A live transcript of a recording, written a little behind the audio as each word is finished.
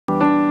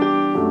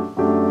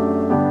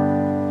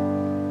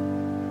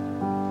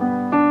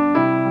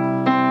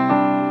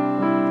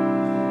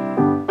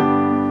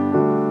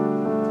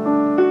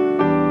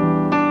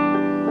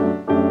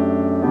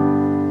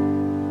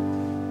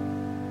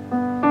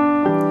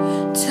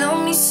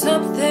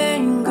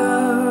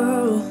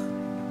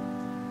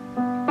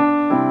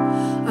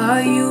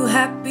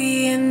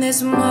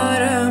this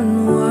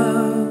modern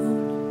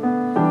world,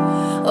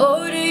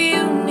 or do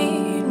you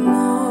need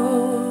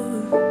more?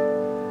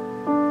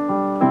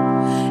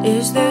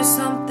 Is there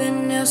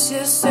something else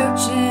you're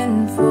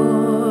searching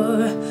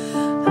for?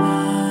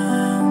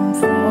 I'm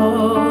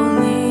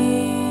falling,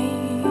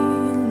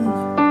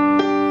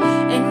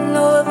 and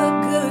all the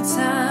good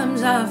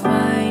times I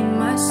find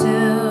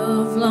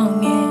myself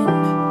longing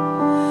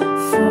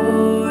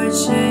for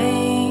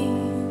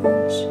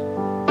change,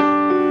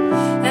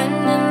 and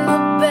in the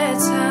bad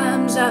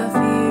times I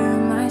fear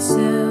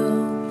myself.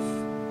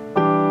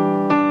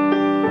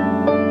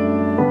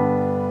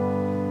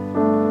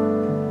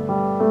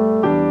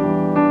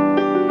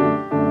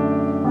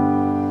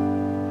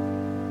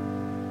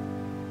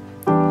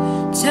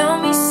 Tell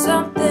me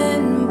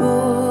something,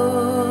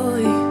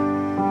 boy.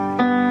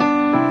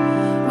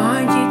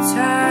 Aren't you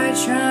tired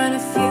trying to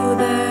fill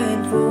that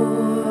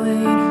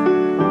void?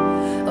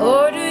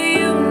 Or do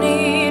you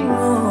need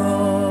more?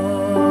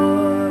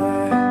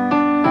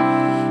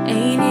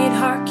 Ain't it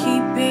hard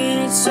keeping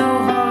it so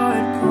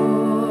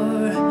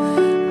hardcore?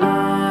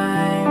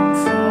 I'm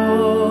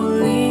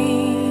falling,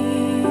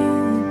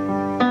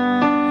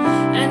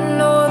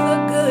 and all the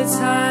good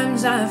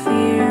times I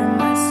fear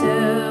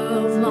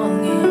myself,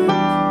 longing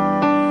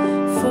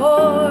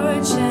for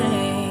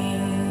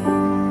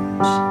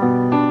change,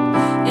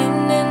 and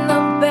in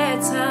the bad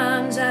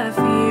times I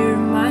fear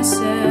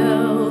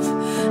myself.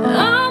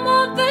 I'm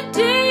on the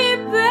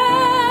deep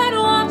end,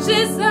 watch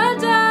as I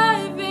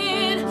dive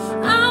in.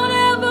 I'll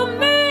never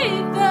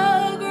meet the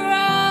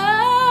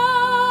ground,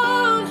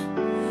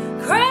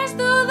 crash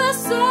through the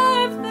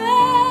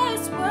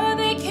surface where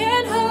they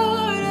can't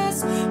hurt us.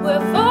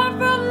 We're far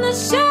from the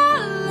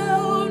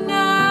shallow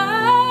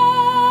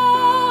now,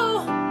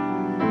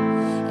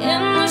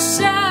 in the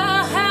shallow,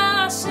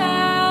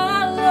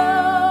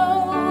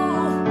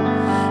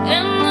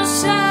 in the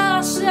shallow,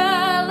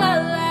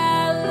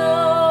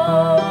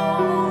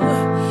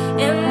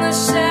 in the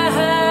shallow.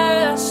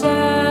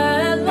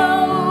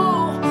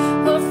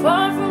 We're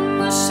far from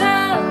the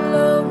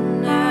shallow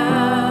now.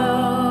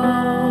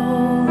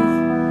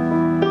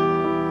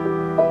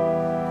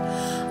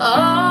 Oh,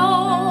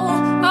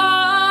 oh,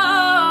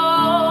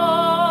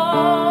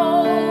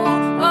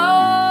 oh,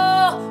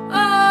 oh,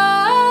 oh,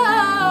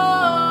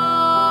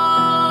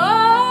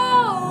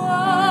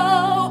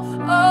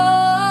 oh.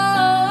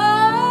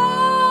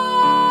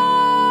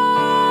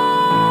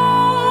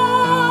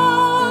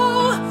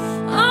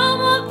 I'm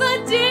at the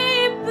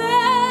deep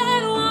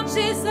end, watch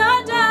as I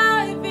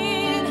dive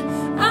in.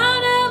 I'll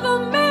never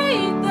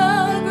meet the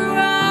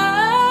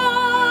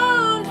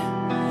ground,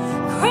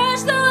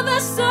 crash through the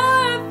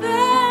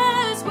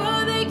surface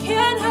where they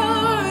can't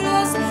hurt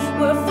us.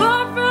 We're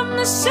far from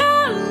the